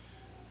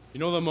You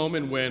know the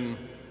moment when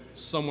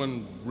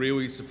someone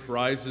really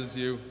surprises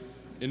you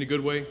in a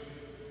good way?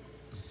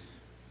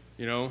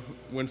 You know,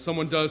 when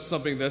someone does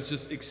something that's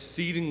just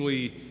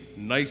exceedingly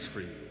nice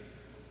for you,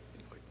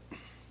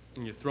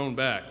 and you're thrown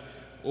back,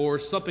 or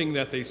something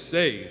that they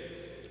say,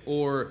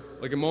 or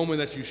like a moment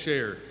that you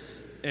share,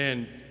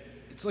 and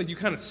it's like you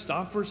kind of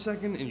stop for a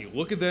second and you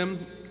look at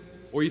them,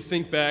 or you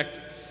think back,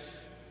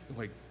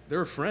 like,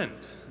 they're a friend.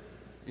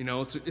 You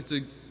know, it's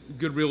a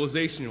good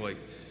realization. You're like,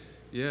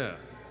 yeah,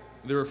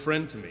 they're a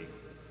friend to me.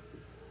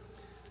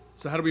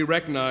 So how do we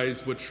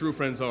recognize what true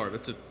friends are?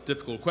 That's a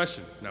difficult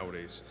question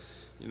nowadays.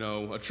 You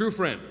know, a true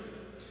friend,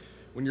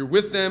 when you're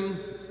with them,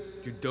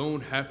 you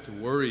don't have to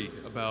worry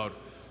about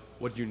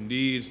what you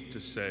need to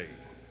say,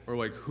 or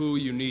like who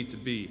you need to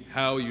be,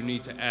 how you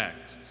need to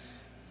act.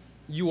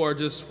 You are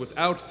just,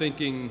 without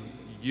thinking,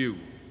 you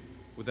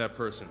with that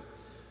person.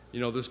 You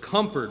know, there's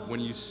comfort when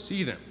you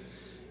see them.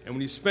 And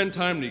when you spend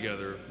time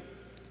together,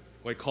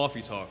 like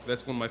coffee talk,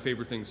 that's one of my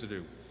favorite things to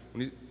do.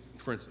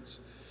 For instance,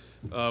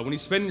 when you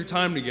spend your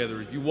time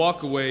together, you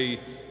walk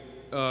away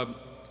and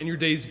your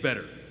day's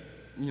better,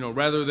 you know,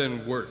 rather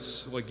than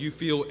worse. Like you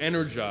feel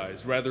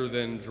energized rather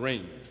than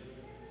drained.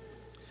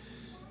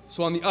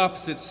 So on the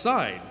opposite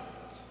side,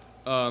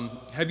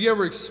 have you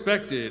ever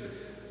expected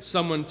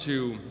someone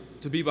to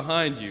be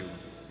behind you?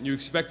 You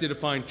expected to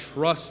find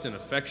trust and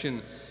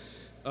affection,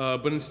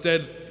 but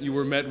instead you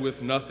were met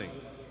with nothing.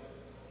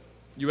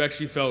 You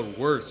actually felt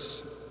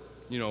worse,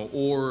 you know,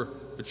 or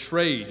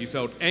betrayed. You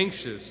felt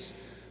anxious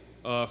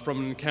from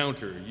an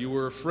encounter. You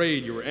were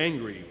afraid. You were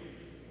angry,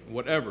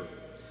 whatever.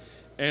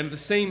 And in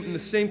the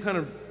same kind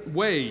of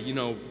way, you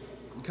know,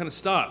 you kind of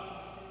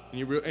stop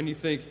and you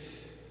think,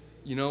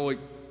 you know, like,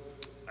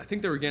 I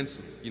think they're against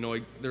me. You know,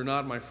 like, they're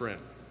not my friend.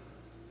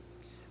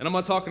 And I'm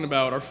not talking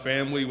about our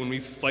family when we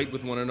fight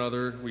with one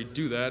another. We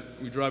do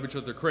that. We drive each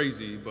other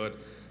crazy, but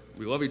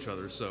we love each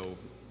other. So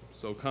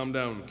calm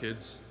down,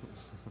 kids.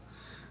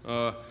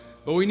 But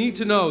we need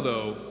to know,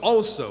 though,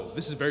 also,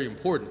 this is very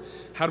important,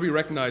 how do we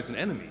recognize an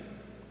enemy?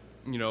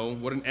 You know,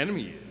 what an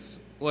enemy is.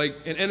 Like,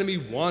 an enemy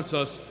wants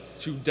us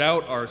to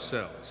doubt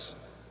ourselves.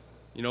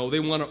 You know, they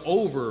want to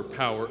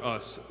overpower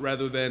us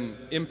rather than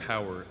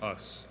empower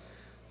us.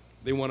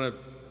 They want to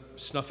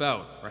snuff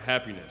out our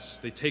happiness.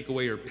 They take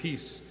away our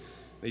peace.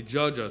 They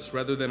judge us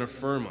rather than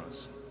affirm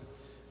us.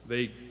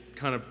 They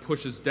kind of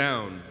push us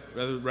down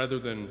rather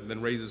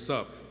than raise us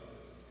up.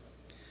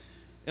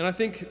 And I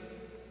think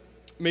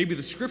maybe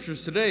the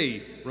scriptures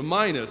today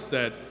remind us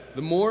that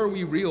the more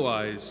we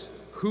realize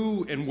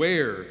who and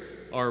where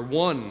our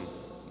one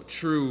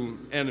true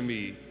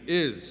enemy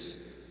is,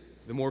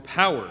 the more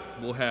power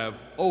we'll have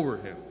over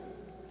him.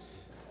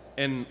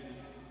 And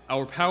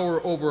our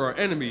power over our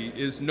enemy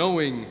is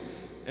knowing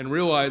and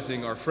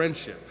realizing our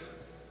friendship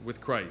with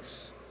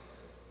Christ.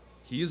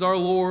 He is our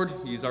Lord,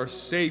 He's our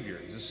Savior,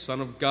 He's the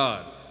Son of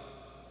God,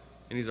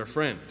 and He's our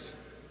friend.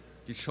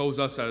 He chose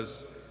us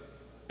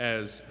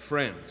as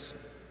friends.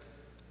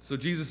 So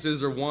Jesus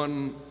is our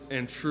one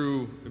and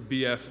true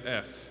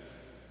BFF.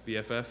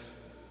 BFF?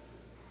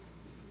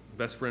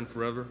 Best friend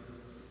forever?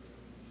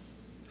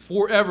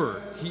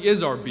 Forever, He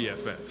is our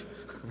BFF.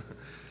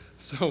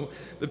 So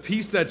the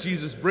peace that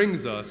Jesus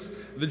brings us,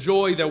 the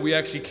joy that we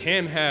actually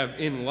can have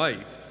in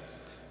life,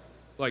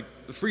 like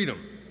the freedom,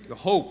 the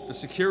hope, the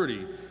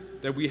security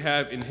that we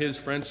have in His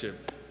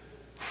friendship,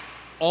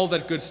 all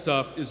that good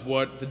stuff is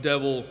what the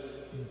devil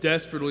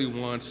desperately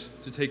wants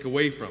to take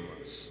away from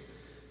us.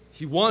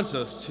 He wants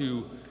us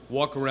to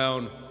walk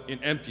around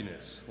in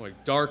emptiness,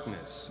 like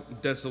darkness,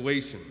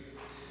 desolation.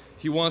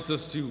 He wants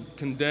us to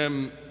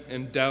condemn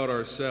and doubt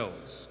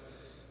ourselves.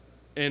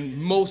 And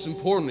most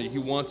importantly, He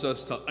wants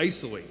us to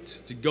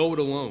isolate, to go it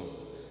alone,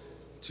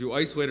 to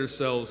isolate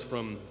ourselves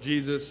from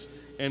Jesus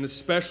and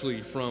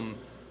especially from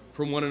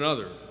one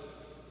another.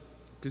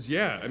 Because,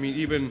 yeah, I mean,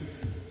 even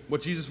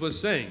what Jesus was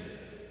saying,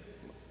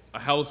 a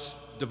house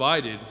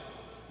divided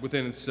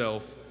within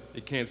itself,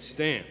 it can't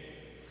stand.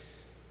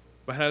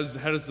 But how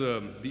does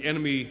the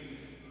enemy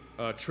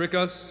trick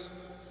us?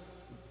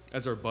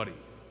 As our buddy.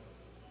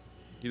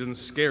 He doesn't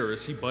scare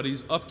us, he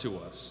buddies up to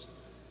us.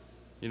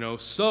 You know,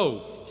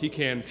 so he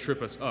can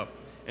trip us up.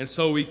 And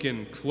so we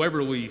can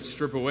cleverly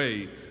strip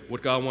away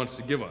what God wants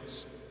to give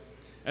us,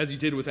 as He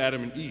did with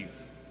Adam and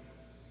Eve.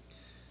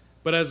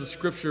 But as the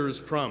scriptures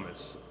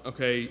promise,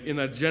 okay, in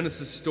that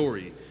Genesis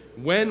story,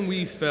 when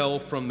we fell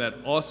from that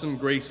awesome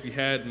grace we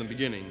had in the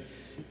beginning,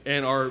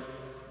 and our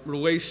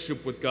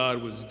relationship with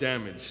God was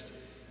damaged,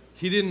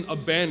 He didn't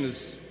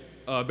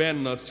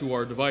abandon us to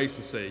our device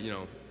and say, you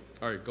know,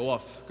 all right, go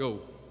off,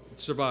 go,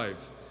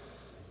 survive,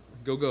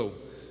 go.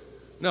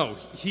 No,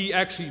 He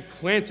actually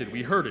planted,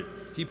 we heard it,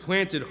 He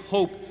planted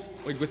hope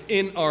like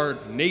within our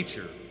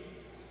nature.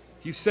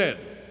 He said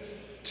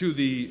to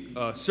the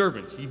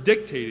serpent, He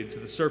dictated to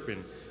the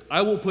serpent,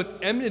 I will put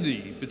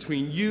enmity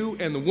between you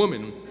and the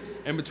woman,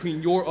 and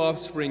between your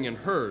offspring and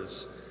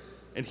hers,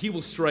 and he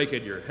will strike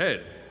at your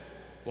head,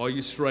 while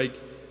you strike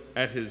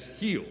at his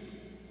heel.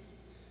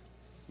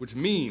 Which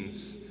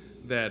means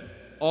that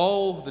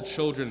all the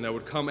children that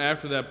would come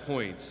after that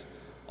point,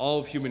 all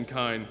of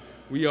humankind,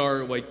 we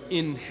are like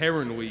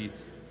inherently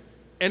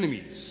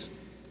enemies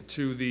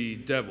to the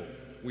devil.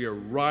 We are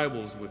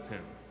rivals with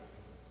him.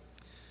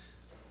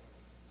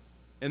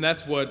 And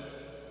that's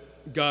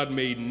what God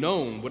made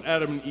known. What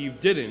Adam and Eve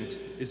didn't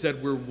is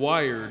that we're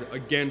wired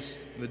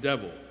against the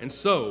devil. And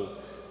so,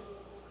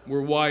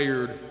 we're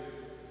wired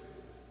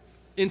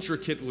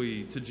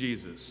intricately to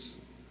Jesus.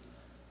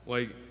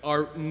 Like,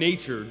 our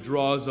nature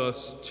draws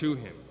us to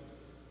him.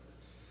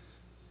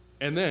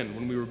 And then,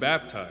 when we were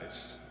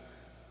baptized,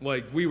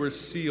 like, we were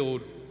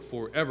sealed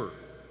forever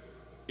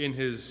in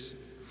his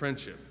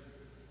friendship.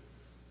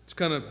 It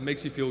kind of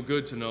makes you feel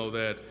good to know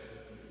that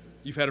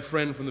you've had a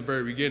friend from the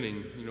very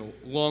beginning,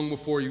 long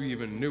before you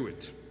even knew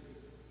it.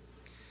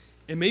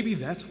 And maybe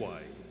that's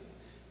why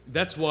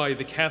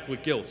the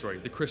Catholic guilt,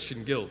 right, the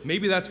Christian guilt,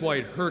 maybe that's why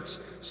it hurts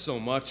so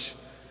much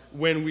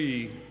when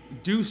we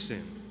do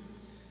sin.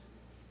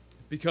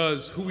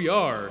 Because who we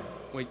are,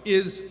 like,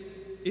 is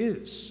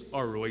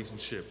our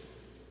relationship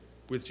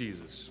with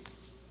Jesus.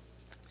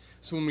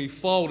 So when we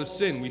fall to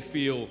sin, we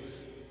feel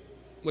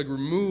like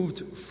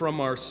removed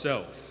from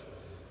ourselves.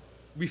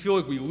 We feel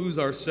like we lose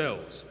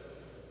ourselves.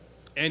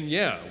 And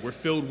yeah, we're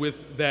filled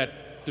with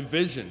that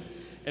division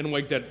and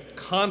like that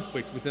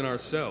conflict within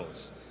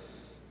ourselves.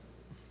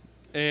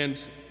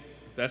 And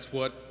that's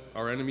what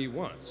our enemy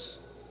wants.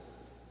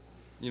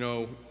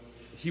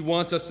 He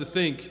wants us to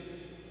think,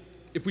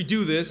 if we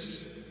do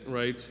this,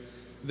 right,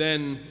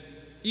 then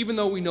even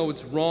though we know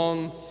it's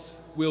wrong,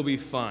 we'll be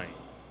fine.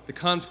 The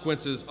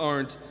consequences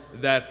aren't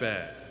that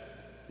bad.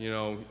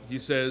 He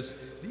says,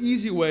 the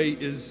easy way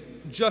is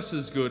just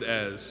as good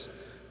as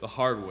the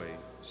hard way.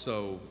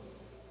 So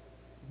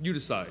you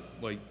decide,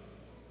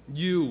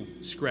 you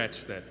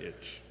scratch that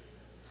itch.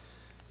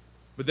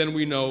 But then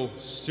we know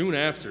soon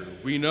after,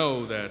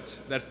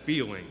 that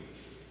feeling,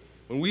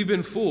 when we've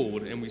been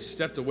fooled and we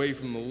stepped away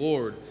from the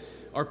Lord,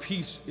 our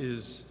peace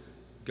is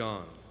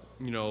gone.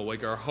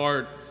 Our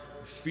heart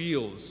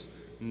feels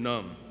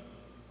numb.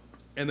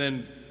 And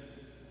then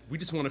we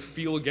just want to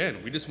feel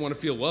again. We just want to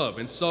feel love.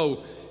 And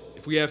so,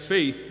 if we have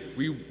faith,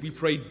 we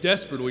pray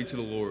desperately to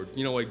the Lord.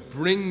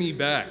 Bring me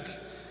back.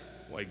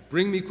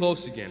 Bring me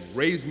close again.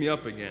 Raise me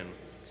up again.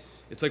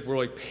 It's like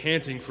we're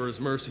panting for his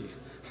mercy.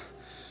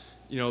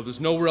 There's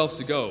nowhere else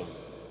to go.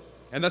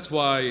 And that's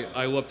why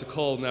I love to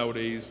call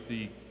nowadays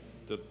the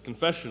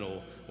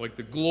confessional,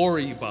 the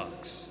glory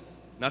box.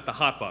 Not the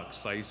hot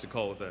box, I used to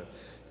call it that.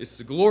 It's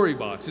the glory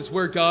box. It's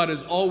where God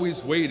is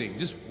always waiting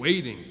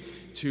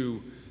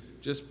to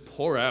just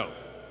pour out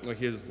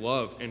his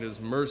love and his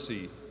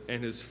mercy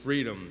and his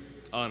freedom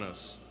on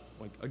us,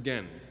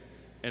 again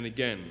and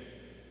again,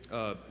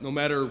 no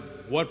matter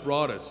what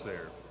brought us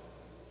there.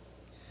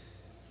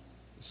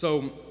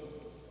 So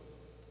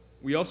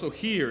we also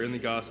hear in the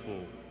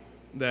gospel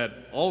that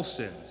all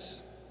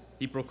sins,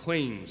 he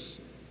proclaims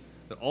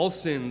that all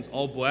sins,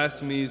 all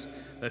blasphemies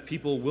that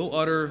people will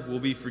utter will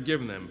be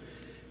forgiven them.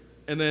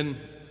 And then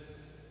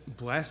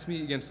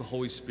blasphemy against the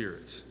Holy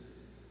Spirit.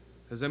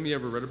 Has anybody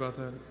ever read about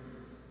that?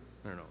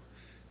 I don't know.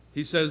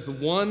 He says the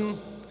one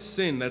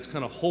sin that's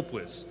kind of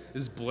hopeless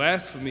is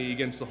blasphemy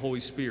against the Holy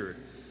Spirit.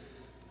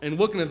 And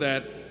looking at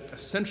that,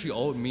 essentially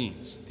all it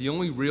means, the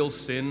only real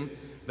sin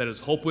that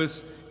is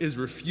hopeless is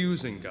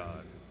refusing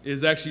God,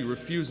 is actually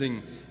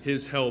refusing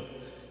his help,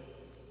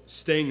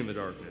 staying in the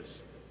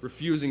darkness,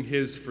 refusing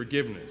his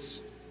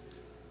forgiveness.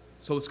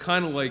 So it's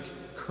kind of like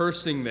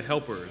cursing the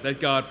helper that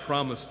God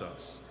promised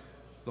us,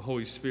 the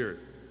Holy Spirit.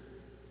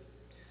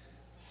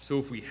 So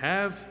if we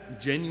have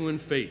genuine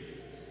faith,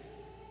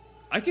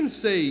 I can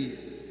say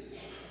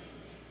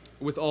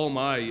with all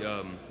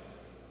my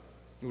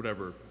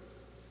whatever,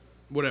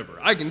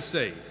 I can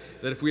say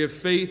that if we have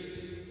faith,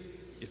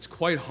 it's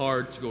quite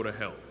hard to go to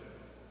hell.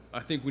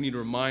 I think we need to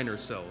remind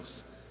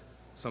ourselves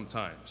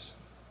sometimes.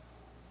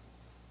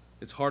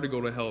 It's hard to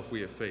go to hell if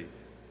we have faith.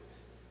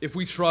 If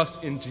we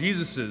trust in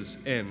Jesus'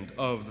 end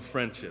of the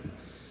friendship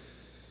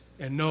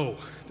and know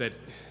that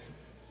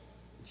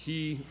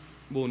he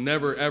will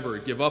never, ever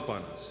give up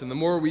on us. And the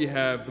more we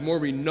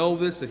know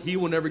this, that he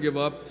will never give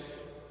up,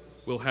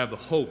 we'll have the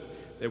hope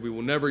that we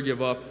will never give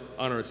up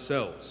on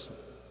ourselves.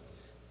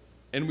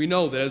 And we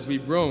know that as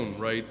we've grown,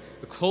 right,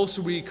 the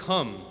closer we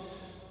come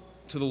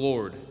to the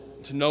Lord,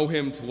 to know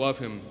him, to love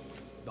him,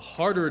 the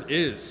harder it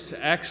is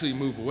to actually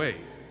move away.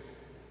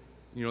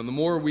 The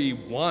more we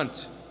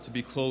want to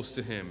be close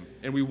to him,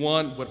 and we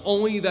want what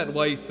only that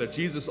life that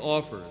Jesus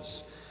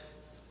offers,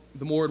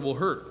 the more it will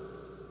hurt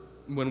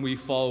when we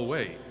fall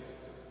away.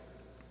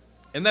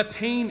 And that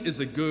pain is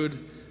a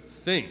good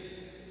thing.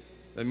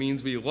 That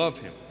means we love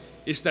him.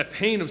 It's that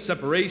pain of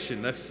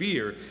separation, that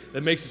fear,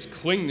 that makes us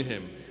cling to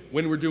him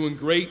when we're doing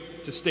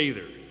great to stay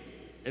there,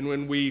 and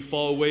when we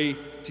fall away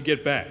to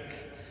get back.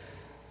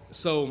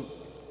 So,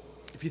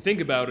 if you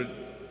think about it,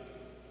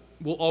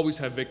 we'll always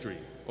have victory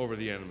over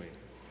the enemy.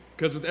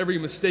 Because with every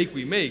mistake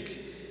we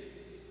make,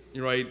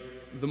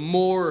 the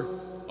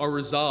more our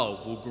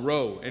resolve will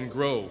grow and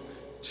grow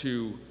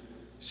to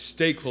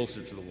stay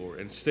closer to the Lord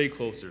and stay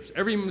closer.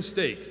 Every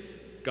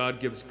mistake, God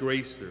gives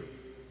grace through.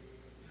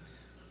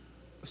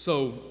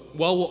 So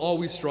while we'll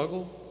always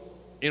struggle,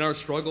 in our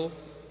struggle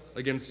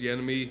against the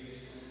enemy,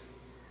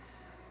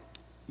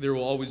 there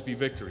will always be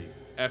victory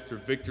after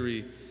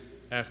victory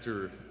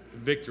after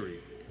victory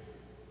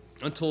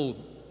until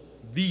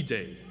the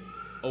day,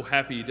 oh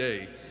happy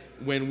day,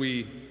 when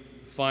we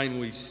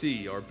finally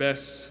see our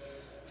best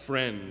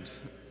friend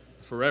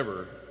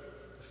forever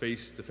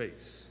face to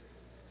face.